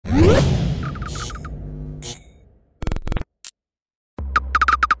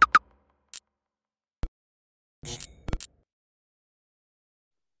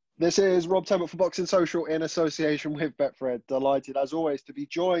This is Rob Tebbutt for Boxing Social in association with Betfred. Delighted, as always, to be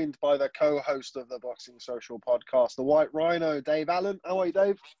joined by the co-host of the Boxing Social podcast, the White Rhino, Dave Allen. How are you,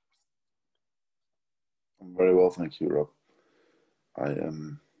 Dave? I'm very well, thank you, Rob. I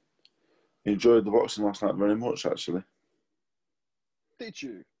enjoyed the boxing last night very much, actually. Did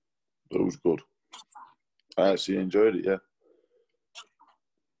you? It was good. I actually enjoyed it, yeah.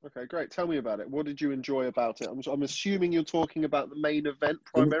 Okay, great. Tell me about it. What did you enjoy about it? I'm assuming you're talking about the main event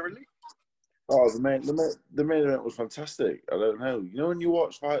primarily? Oh, the main event was fantastic. I don't know. You know, when you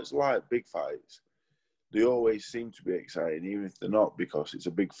watch fights like big fights, they always seem to be exciting, even if they're not, because it's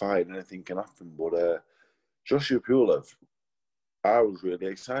a big fight and anything can happen. But Joshua Pulev, I was really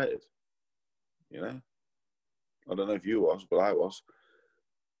excited. You know? I don't know if you was, but I was.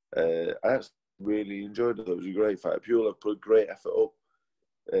 I actually really enjoyed it. It was a great fight. Pulev put a great effort up.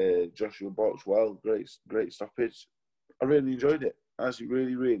 Joshua boxed well, great stoppage. I really enjoyed it. I actually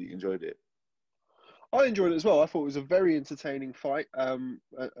really enjoyed it. I enjoyed it as well. I thought it was a very entertaining fight, and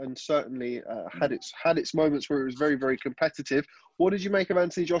certainly had its moments where it was very competitive. What did you make of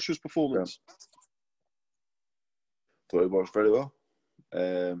Anthony Joshua's performance? Yeah. Thought he boxed very well.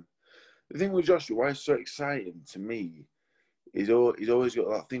 The thing with Joshua, why it's so exciting to me, he's always got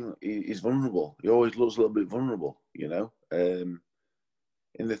that thing. He's vulnerable. He always looks a little bit vulnerable, you know.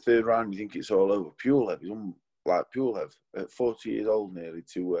 In the third round, you think it's all over. Pulev, Pulev at 40 years old nearly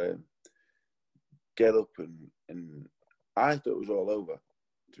to get up and I thought it was all over.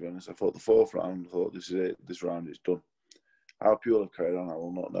 To be honest, I thought the fourth round. I thought this is it. This round is done. How Pulev carried on, I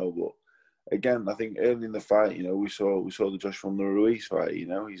will not know. But again, I think early in the fight, you know, we saw the Josh from the Ruiz fight. You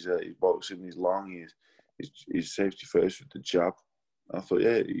know, he's boxing, he's long, he's safety first with the jab. I thought,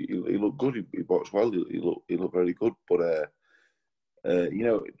 yeah, he looked good. He boxed well. He looked very good. But you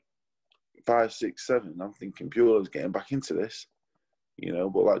know, 5, 6, 7. I'm thinking Pulev's getting back into this. You know,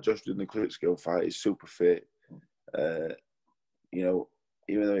 but like Josh did in the Klitschko fight, he's super fit. You know,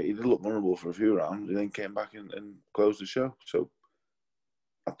 even though he did look vulnerable for a few rounds, he then came back and closed the show. So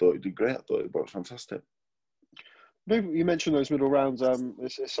I thought he did great. I thought he boxed fantastic. You mentioned those middle rounds.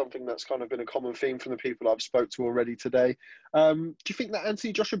 This is something that's kind of been a common theme from the people I've spoke to already today. Do you think that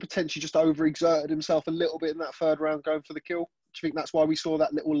Anthony Joshua potentially just overexerted himself a little bit in that third round going for the kill? Do you think that's why we saw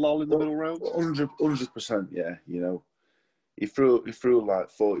that little lull in the middle rounds? 100%, yeah. You know, he threw like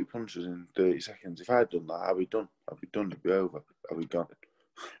 40 punches in 30 seconds. If I had done that, I'd be done. It'd be over. I'd be gone.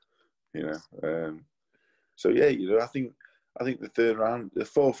 You know. So yeah, you know, I think the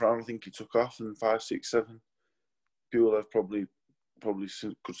fourth round, I think he took off, and 5, 6, 7. Pulev probably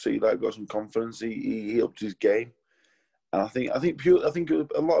could see that, got some confidence. He upped his game, and I think a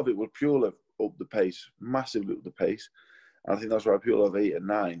lot of it was Pulev up the pace, massively up the pace. And I think that's why Pulev 8 and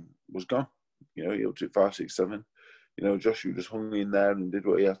 9 was gone. You know, he upped it 5, 6, 7. You know, Joshua just hung in there and did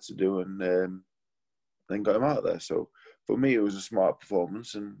what he had to do, and then got him out of there. So for me, it was a smart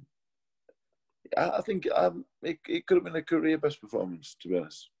performance, and I think it could have been a career best performance. To be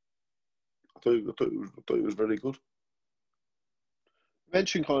honest, I thought it was very good. You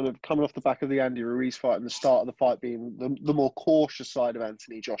mentioned kind of coming off the back of the Andy Ruiz fight and the start of the fight being the more cautious side of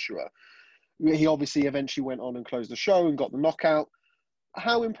Anthony Joshua. He obviously eventually went on and closed the show and got the knockout.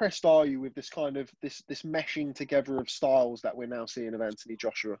 How impressed are you with this kind of this meshing together of styles that we're now seeing of Anthony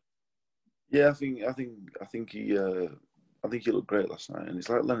Joshua? Yeah, I think he looked great last night, and it's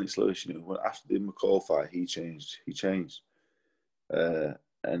like Lennox Lewis. You know, after the McCall fight, he changed,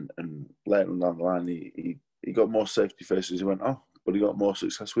 and later on down the line, he got more safety first as he went on, but he got more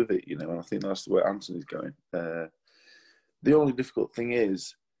success with it. You know, and I think that's the way Anthony's going. The only difficult thing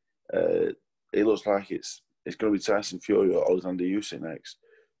is, it looks like it's going to be Tyson Fury or Alexander Usyk next.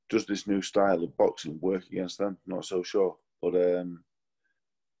 Does this new style of boxing work against them? Not so sure, but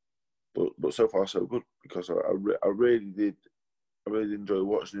so far so good, because I really did enjoy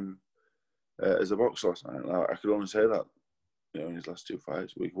watching him as a boxer last night. I could only say that, you know, in his last 2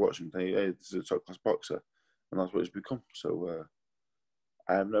 fights, we could watch him think, hey, this is a top class boxer, and that's what he's become. So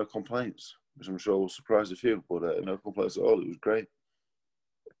I have no complaints, which I'm sure will surprise a few, but no complaints at all. It was great.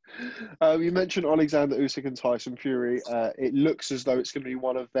 You mentioned Alexander Usyk and Tyson Fury. It looks as though it's going to be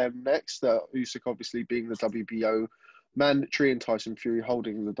one of them next. Usyk obviously being the WBO mandatory and Tyson Fury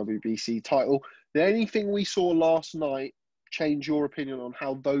holding the WBC title. Did anything we saw last night change your opinion on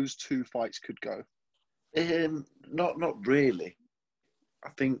how those two fights could go? Not really. I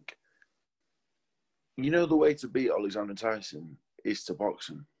think, you know, the way to beat Alexander Tyson is to box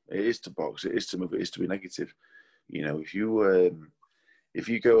him. It is to box. It is to move. It is to be negative. You know, if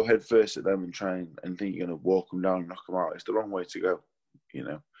you go head first at them and try and think you're going to walk them down and knock them out, it's the wrong way to go. You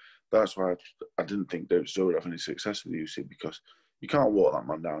know, that's why I didn't think David Stover would have any success with Usyk, because You can't walk that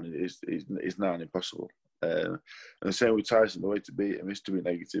man down. It's now impossible. And the same with Tyson. The way to beat him is to be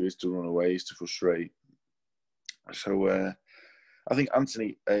negative, is to run away, is to frustrate. So I think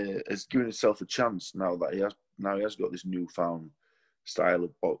Anthony has given himself a chance now that he has got this newfound style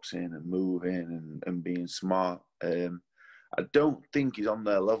of boxing and moving and being smart. I don't think he's on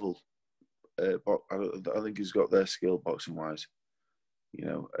their level. I think he's got their skill boxing wise. You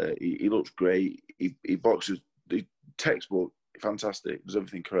know, he looks great. He boxes the textbook, fantastic. Does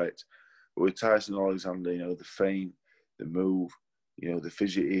everything correct. But with Tyson Alexander, you know, the feint, the move, you know, the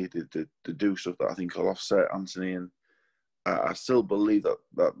fidgety, the do stuff that I think will offset Anthony. And I still believe that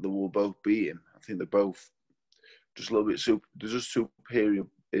they will both beat him. I think they're both just a little bit they're just superior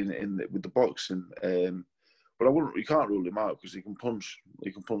with the boxing. But you can't rule him out because he can punch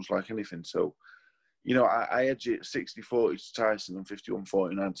like anything. So, you know, I edge it 60-40 to Tyson and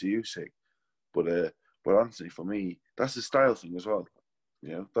 51-49 to Usyk. But Anthony, for me, that's the style thing as well. You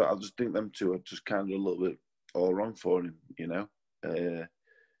know, but I just think them two are just kind of a little bit all wrong for him. You know,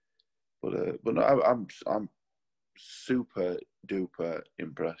 but no, I'm super duper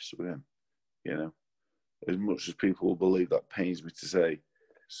impressed with him. You know, as much as people will believe that pains me to say,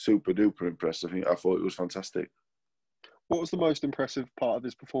 super duper impressed. I thought it was fantastic. What was the most impressive part of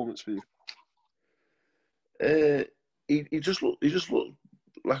his performance for you? He just looked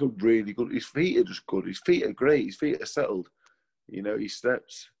like a really good. His feet are just good. His feet are great. His feet are settled. You know, he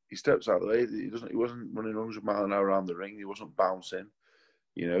steps out of the way. He wasn't running 100 miles an hour around the ring. He wasn't bouncing.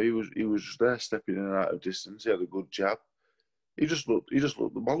 You know, he was just there, stepping in and out of distance. He had a good jab. He just looked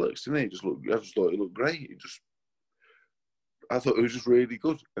the bollocks, didn't he? I just thought he looked great. I thought he was just really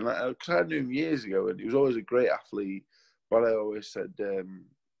good. And because I knew him years ago, and he was always a great athlete. But I always said,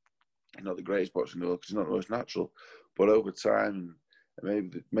 he's not the greatest boxer in the world because he's not the most natural. But over time,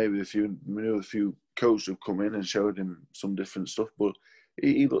 and maybe a few coaches have come in and showed him some different stuff. But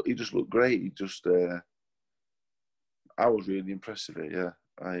he just looked great. He just, I was really impressed with it. Yeah,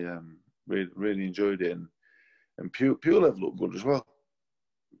 I really enjoyed it. And Pulev looked good as well.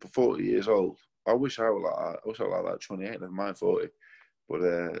 For 40 years old, I wish I was like that. I wish I was like that 28, never mind 40.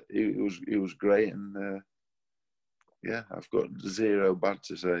 But he was great, and yeah, I've got zero bad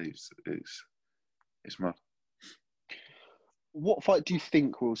to say. It's mad. What fight do you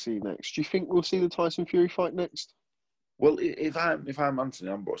think we'll see next? Do you think we'll see the Tyson Fury fight next? Well, if I'm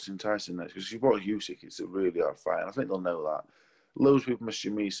Anthony, I'm boxing Tyson next because if you box Usyk, it's a really hard fight. And I think they'll know that. Loads of people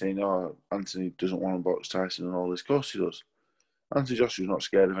messaging me saying, "Oh, Anthony doesn't want to box Tyson and all this." Of course he does. Anthony Joshua's not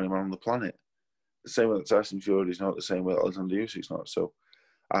scared of anyone on the planet. The same way that Tyson Fury's not. The same way that Alexander Usyk's not. So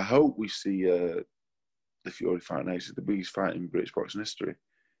I hope we see the Fury fight next. It's the biggest fight in British boxing history.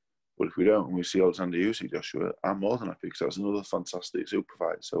 But if we don't, and we see Alexander Usyk, Joshua, I'm more than happy because that's another fantastic super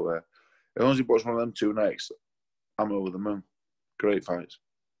fight. So as long as he boxes one of them two next, I'm over the moon. Great fights.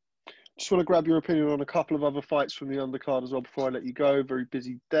 Just want to grab your opinion on a couple of other fights from the undercard as well before I let you go. Very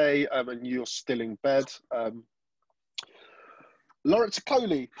busy day, and you're still in bed. Lawrence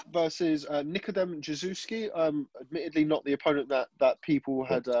Coley versus Nikodem Jazuski. Admittedly, not the opponent that people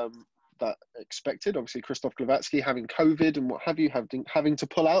had that expected. Obviously, Krzysztof Glowacki having COVID and what have you, having to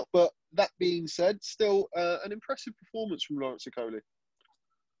pull out. But that being said, still an impressive performance from Lawrence Coley.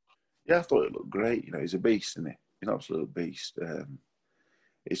 Yeah, I thought it looked great. You know, he's a beast, isn't he? He's an absolute beast.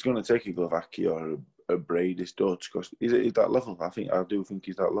 It's going to take a Glowacki or a Brady's Dutch because he's that level. I do think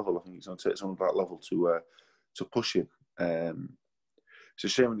he's that level. I think he's going to take someone of that level to push him. It's a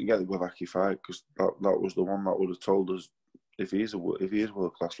shame we didn't get the Glowacki fight because that was the one that would have told us if he is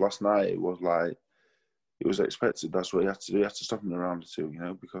world class. Last night it was like it was expected. That's what he had to do. He had to stop him in a round or two, you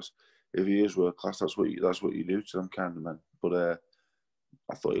know, because if he is world class, that's what you do to them kind of men. But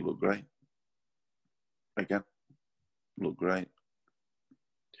I thought he looked great. Again, looked great.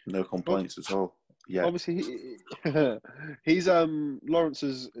 No complaints at all. Yeah. Obviously, he's Lawrence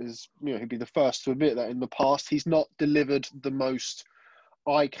is you know, he'd be the first to admit that in the past he's not delivered the most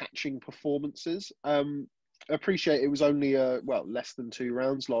eye-catching performances. Appreciate it was only less than 2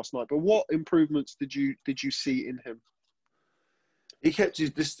 rounds last night, but what improvements did you see in him? He kept his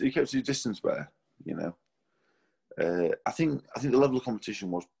distance better, you know. I think the level of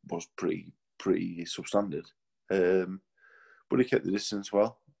competition was pretty substandard, but he kept the distance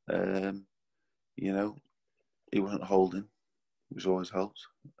well. You know, he wasn't holding, which always helps.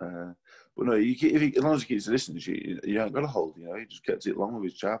 But no, as long as he keeps the distance, you ain't got to hold. You know, he just kept it long with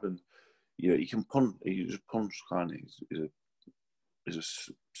his jab, and you know, he can punch. He just punch kind of. He's a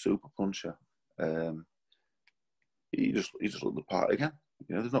super puncher. He just looked the part again.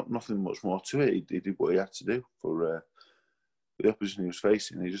 You know, there's nothing much more to it. He did what he had to do for the opposition he was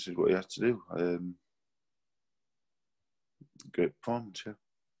facing. He just did what he had to do. great performance, yeah.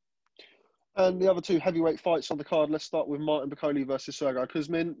 And the other two heavyweight fights on the card, let's start with Martin Bakole versus Sergei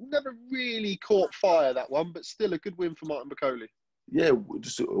Kuzmin. Never really caught fire, that one, but still a good win for Martin Bakole. Yeah,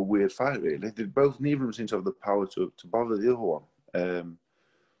 just a weird fight, really. Neither of them seem to have the power to bother the other one.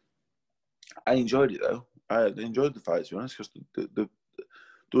 I enjoyed it, though. I enjoyed the fight, to be honest, because there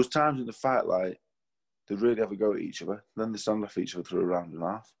was times in the fight, like, they really have a go at each other. Then they stand off each other through a round and a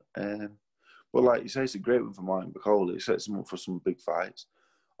half. But like you say, it's a great win for Martin Bakole. It sets him up for some big fights.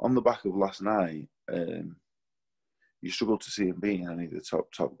 On the back of last night, you struggle to see him beating any of the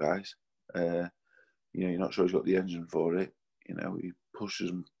top guys. You're not sure he's got the engine for it. He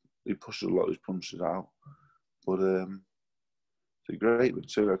pushes a lot of his punches out. But it's a great win.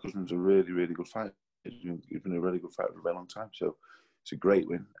 Sergei Kuzmin's a really, really good fight. He's been a really good fight for a very long time. So it's a great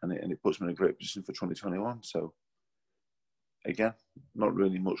win, and it puts him in a great position for 2021. So again, not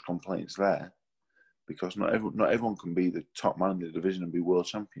really much complaints there, because not everyone can be the top man in the division and be world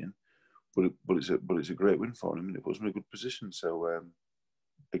champion. But it's a great win for him, and it puts him in a good position. So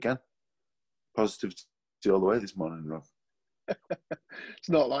again, positivity all the way this morning, Rob. It's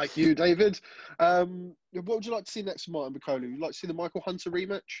not like you, David. What would you like to see next from Martin Bakole? Would you like to see the Michael Hunter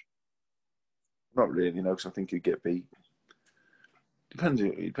rematch? Not really, because I think he'd get beat. Depends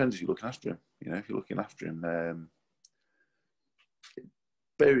if you're looking after him. If you're looking after him,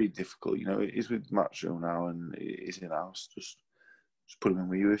 very difficult. He's with Matchroom now and he's in house. Just put him in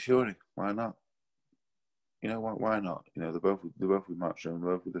with Hughie Fury. Why not? Why not? They're both with Matchroom.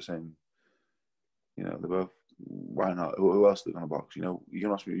 They're both with the same. They're both. Why not? Who else are they going to box? You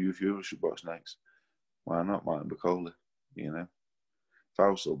can ask me who Fury should box next. Why not Martin Bakole? If I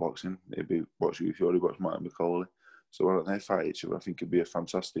was still boxing, it'd be box Hughie Fury, box Martin Bakole. So why don't they fight each other? I think it'd be a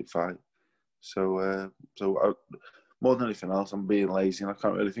fantastic fight. So more than anything else, I'm being lazy and I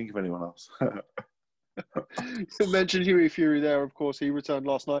can't really think of anyone else. You mentioned Hughie Fury there, of course. He returned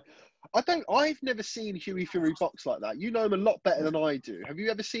last night. I've never seen Hughie Fury box like that. You know him a lot better than I do. Have you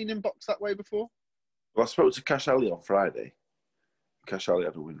ever seen him box that way before? Well, I spoke to Cash Ali on Friday. Cash Ali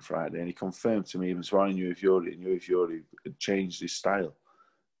had a win Friday, and he confirmed to me even sparring Hughie Fury, and Hughie Fury had changed his style.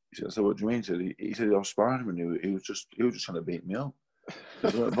 He said, "So what do you mean?" He said, "I was sparring him, and he was just trying to beat me up. He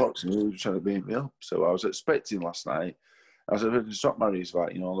wasn't boxing, he was trying to beat me up." So I was expecting last night. I was expecting to stop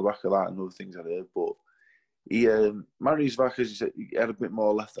Mariusvac, on the back of that and other things I heard, but he Mariusvac, as you said, he had a bit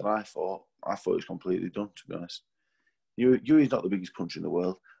more left than I thought. I thought he was completely done, to be honest. Hughie's not the biggest puncher in the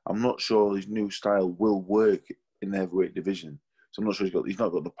world. I'm not sure his new style will work in the heavyweight division. So I'm not sure he's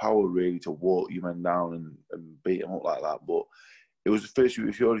not got the power really to walk you men down and beat them up like that. But it was the first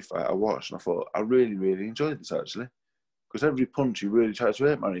Hughie Fury fight I watched, and I thought I really, really enjoyed this actually, because every punch he really tried to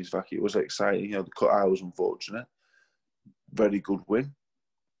hit Mariusvac. It was exciting. The cut eye was unfortunate. Very good win,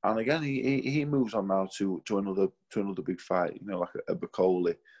 and again he moves on now to another big fight. Like a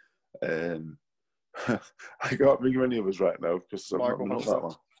Bakole. I can't think of any of us right now because I'm not been up that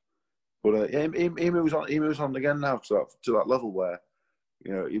one. But he moves on. He moves on again now to that level where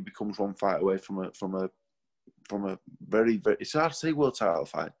he becomes one fight away from a very, very. It's hard to say world title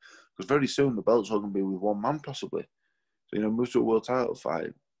fight because very soon the belt's all going to be with one man possibly. So moves to a world title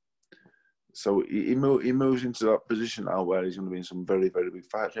fight. So he moves into that position now where he's going to be in some very, very big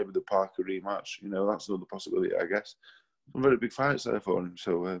fights. Maybe the Parker rematch. That's another possibility, I guess. Some very big fights there for him.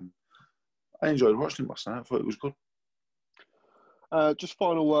 So I enjoyed watching him last night. I thought it was good. Just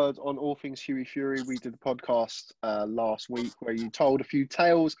final word on all things Hughie Fury. We did a podcast last week where you told a few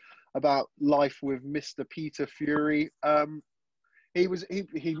tales about life with Mr. Peter Fury. He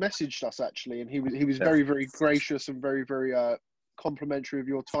messaged us actually, and he was very, very gracious and very, very complimentary of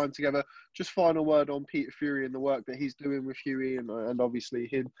your time together. Just final word on Peter Fury and the work that he's doing with Hughie, and obviously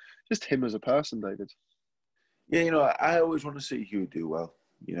him as a person, David. Yeah, I always want to see Hughie do well.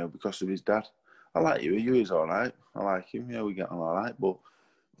 Because of his dad. I like Hughie. Hughie's all right. I like him. We get on all right. But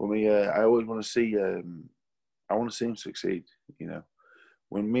for me, I always want to see. I want to see him succeed.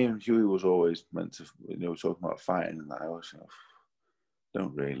 When me and Hughie was always meant to, talking about fighting and that, I always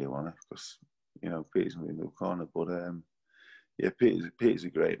don't really want to because Peter's in the corner. But Peter's a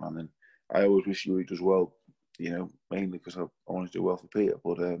great man, and I always wish Hughie does well. Mainly because I want to do well for Peter.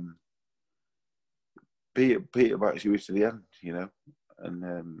 But Peter backs Hughie to the end. And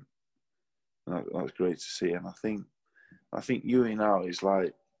that's great to see. And I think Hughie now is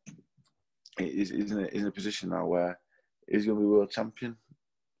like is in a position now where he's going to be world champion.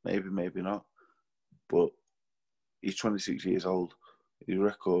 Maybe, maybe not. But he's 26 years old. His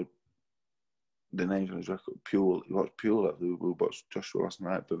record, the names on his record, Pulev. He watched Pulev. We watched Joshua last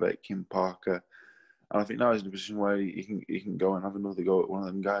night. Vivek, Kim Parker. And I think now he's in a position where he can go and have another go at one of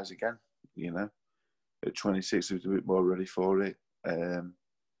them guys again. at 26, he was a bit more ready for it.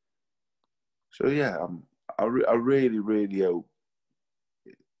 So yeah, I really, really hope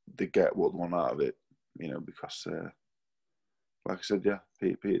they get what they want out of it, because, like I said, yeah,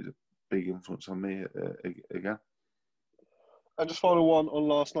 Peter's a big influence on me again. And just final one on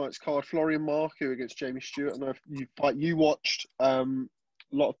last night's card, Florian Marku against Jamie Stewart. I know if you watched. A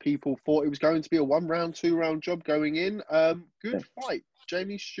lot of people thought it was going to be a 1-round, 2-round job going in. Good fight.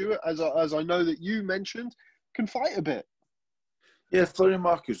 Jamie Stewart, as I know that you mentioned, can fight a bit. Yeah, Florian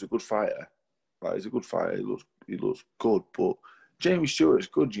Marku's a good fighter. Like, he's a good fighter. He looks good, but Jamie Stewart's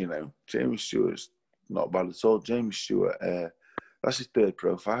good. Jamie Stewart's not bad at all. Jamie Stewart, that's his third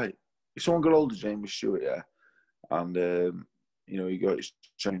pro fight. If someone got hold of Jamie Stewart, yeah, and he got his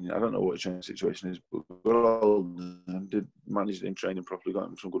training. I don't know what his training situation is, but got hold and did manage him training properly, got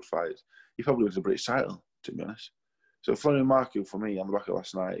him some good fights. He probably was a British title, to be honest. So Florian Marku, for me, on the back of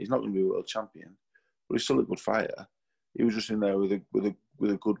last night, he's not going to be a world champion, but he's still a good fighter. He was just in there with a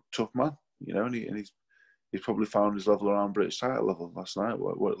good tough man, and he's probably found his level around British title level last night.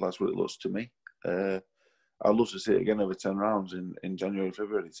 That's what it looks to me. I'd love to see it again over 10 rounds in January,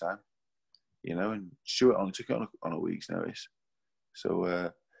 February time. And Stewart only took it on a week's notice.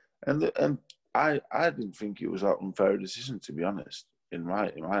 So, and I didn't think it was that unfair a decision, to be honest, in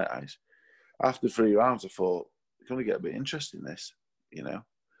my eyes. After 3 rounds, I thought it's going to get a bit interesting. This,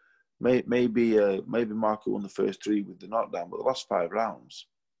 maybe Marco won the first 3 with the knockdown, but the last 5 rounds,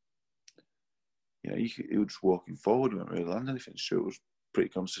 he was just walking forward. He didn't really land anything. Stewart was pretty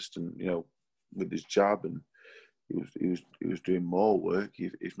consistent, with his jab, and he was doing more work,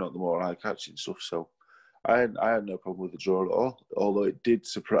 if not the more eye-catching stuff. So I had no problem with the draw at all. Although it did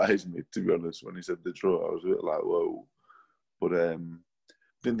surprise me, to be honest, when he said the draw. I was a bit like, whoa. But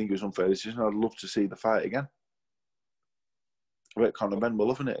didn't think it was an unfair decision. I'd love to see the fight again. I bet Conor Ben were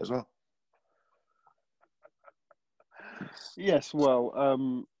loving it as well. Yes,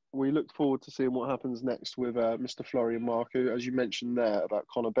 well, we look forward to seeing what happens next with Mr. Florian Marku. As you mentioned there about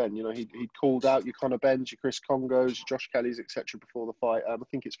Conor Ben, he'd called out your Conor Bens, your Chris Congos, your Josh Kellys, etc. before the fight. I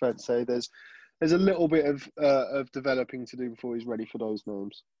think it's fair to say there's a little bit of developing to do before he's ready for those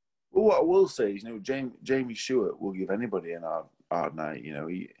names. Well, what I will say is, Jamie Stewart will give anybody an hard night.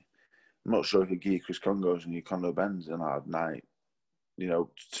 I'm not sure if he'll give you Chris Congos and your Conor Bens an hard night,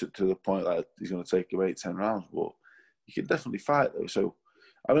 to the point that he's going to take you 8-10 rounds, but he can definitely fight though. So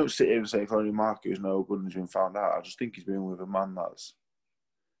I don't sit here and say Florian Marku is no good and has been found out. I just think he's been with a man that's,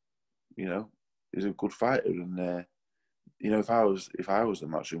 is a good fighter. And if I was the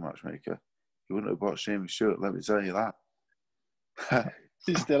matchmaker, he wouldn't have bought Jamie Stewart. Let me tell you that.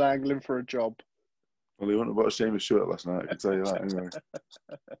 He's still angling for a job. Well, he wouldn't have bought Jamie Stewart last night. I can tell you that. Anyway.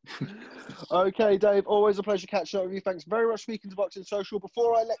 Okay, Dave. Always a pleasure catching up with you. Thanks very much for speaking to Boxing Social.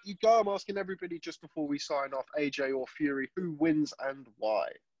 Before I let you go, I'm asking everybody just before we sign off, AJ or Fury, who wins and why?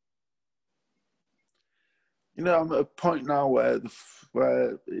 I'm at a point now where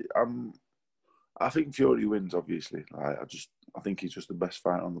I think Fury wins. Obviously, I think he's just the best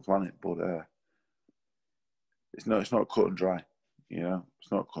fighter on the planet. But it's not cut and dry.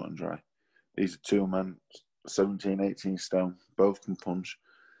 It's not cut and dry. These are 2 men, 17, 18 stone, both can punch.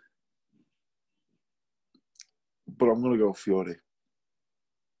 But I'm going to go Fury.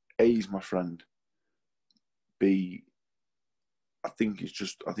 A, he's my friend. B, I think he's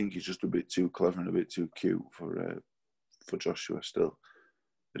just a bit too clever and a bit too cute for Joshua still.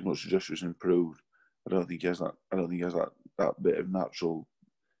 As much as Joshua's improved, I don't think he has that bit of natural.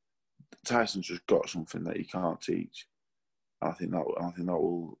 Tyson's just got something that he can't teach. I think that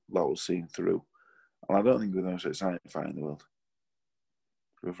will see him through. And I don't think we're the most exciting fight in the world.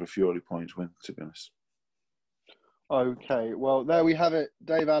 Go for a Fury points win, to be honest. Okay, well, there we have it.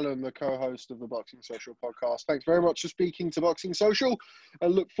 Dave Allen, the co-host of the Boxing Social podcast. Thanks very much for speaking to Boxing Social. I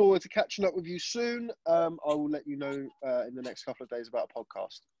look forward to catching up with you soon. I will let you know in the next couple of days about a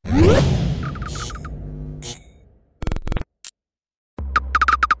podcast.